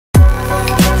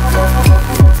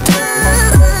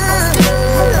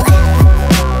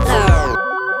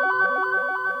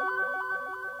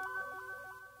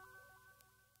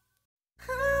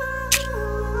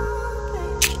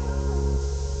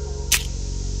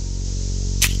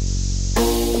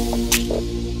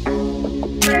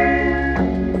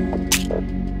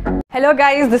Hello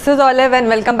guys, this is Olive and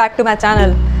welcome back to my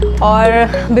channel.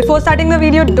 और before starting the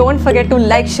video, don't forget to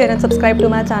like, share and subscribe to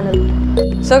my channel.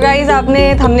 So guys, आपने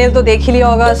thumbnail तो देख ही लिया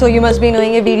होगा, so you must be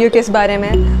knowing ये video किस बारे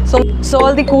में. So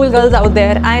all the cool girls out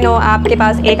there, I know आपके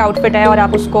पास एक outfit है और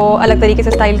आप उसको अलग तरीके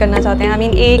से style करना चाहते हैं. I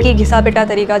mean एक ही घिसा पिटा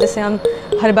तरीका जिससे हम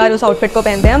हर बार उस outfit को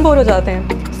पहनते हैं, हम बोर हो जाते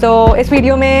हैं. So इस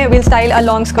वीडियो में we'll style a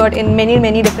long skirt in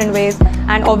many different ways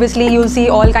and obviously you'll see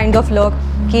all kinds of look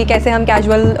कि कैसे हम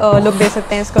कैजुअल लुक दे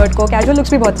सकते हैं स्कर्ट को. कैजुअल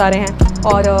लुक्स भी बहुत सारे हैं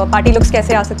और पार्टी लुक्स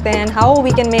कैसे आ सकते हैं and how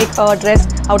we can make a dress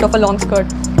out of a long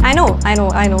skirt. I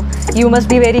know you must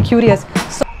be very curious.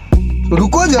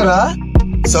 रुको जरा,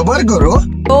 सब्र करो.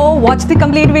 तो watch the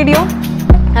complete video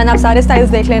and आप सारे स्टाइल्स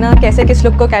देख लेना कैसे किस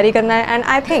लुक को कैरी करना है and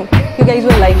I think you guys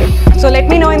will like it. So let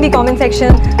me know in the comment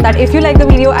section that if you like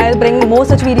the video I will bring more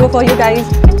such video for you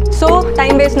guys. So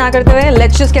time waste ना करते हुए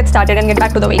let's just get started and get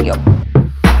back to the video.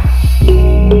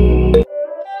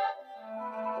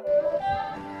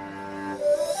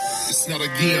 It's not a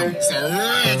game, it's a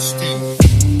rich thing.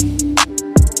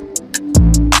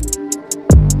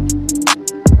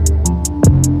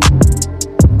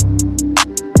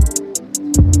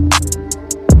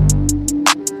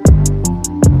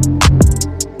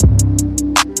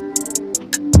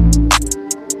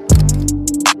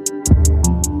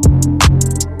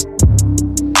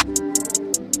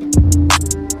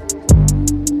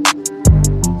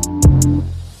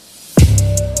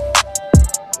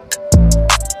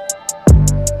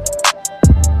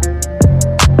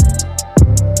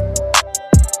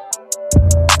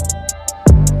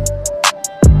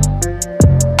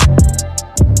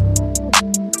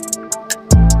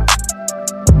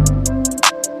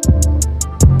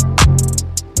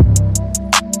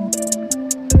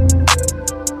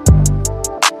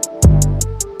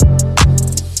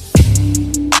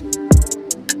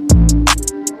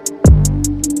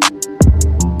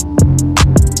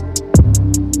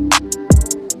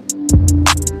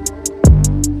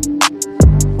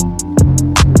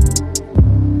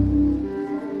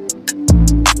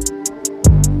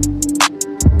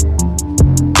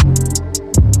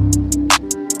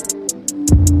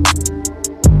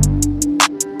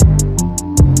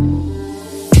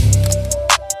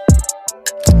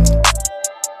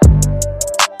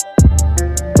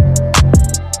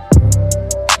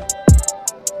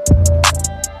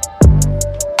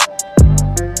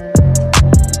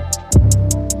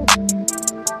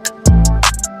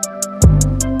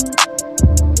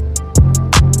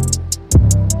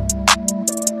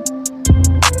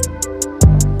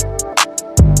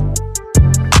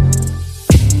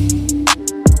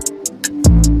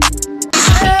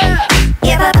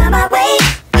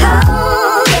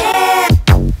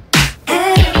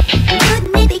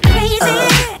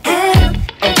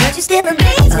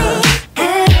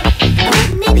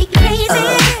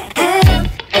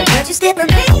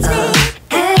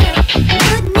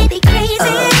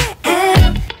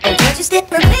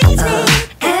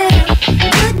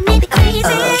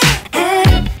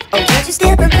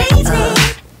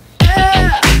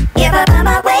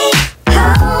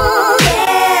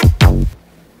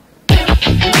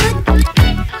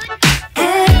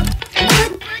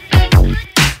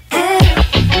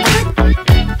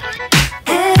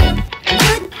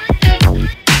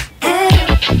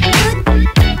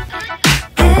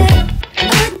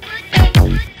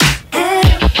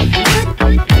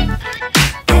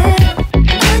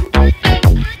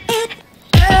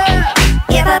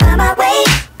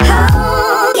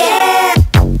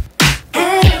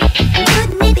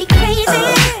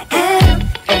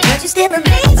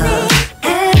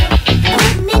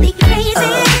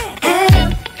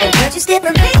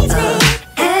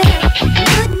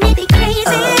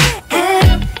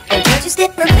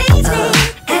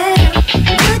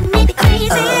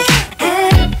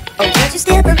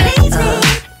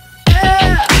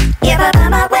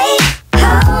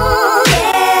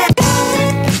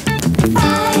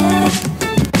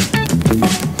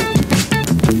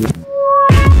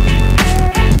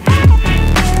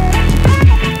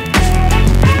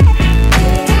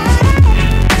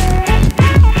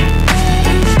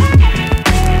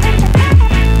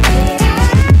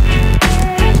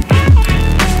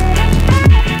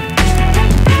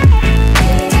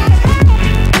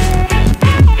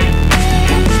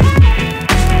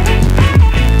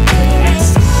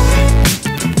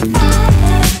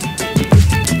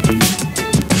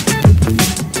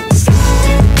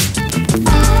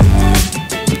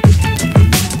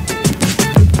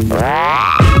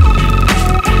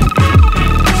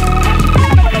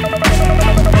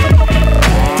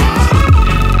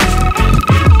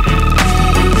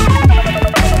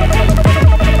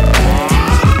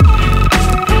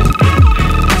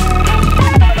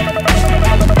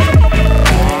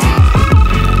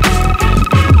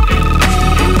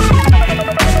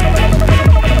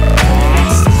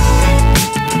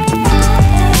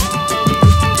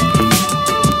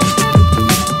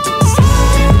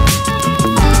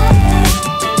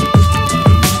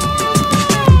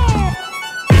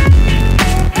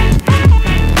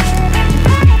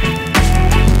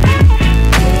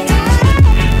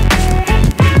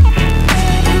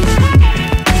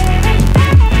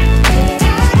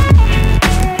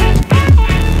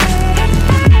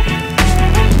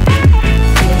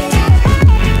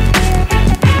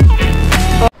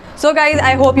 So guys,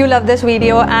 I hope you love this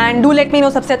video and do let me know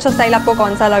सबसे अच्छा style आपको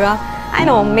कौन सा लगा. I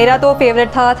know मेरा तो favourite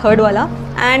था third वाला.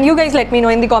 And you guys let me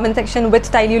know in the comment section which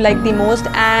style you like the most,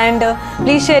 and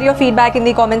please share your feedback in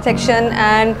the comment section,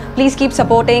 and please keep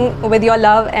supporting with your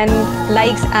love and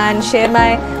likes, and share my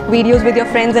videos with your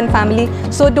friends and family.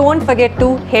 So don't forget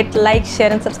to hit like,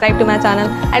 share and subscribe to my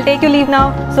channel. I'll take your leave now.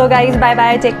 So guys, bye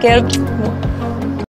bye, take care.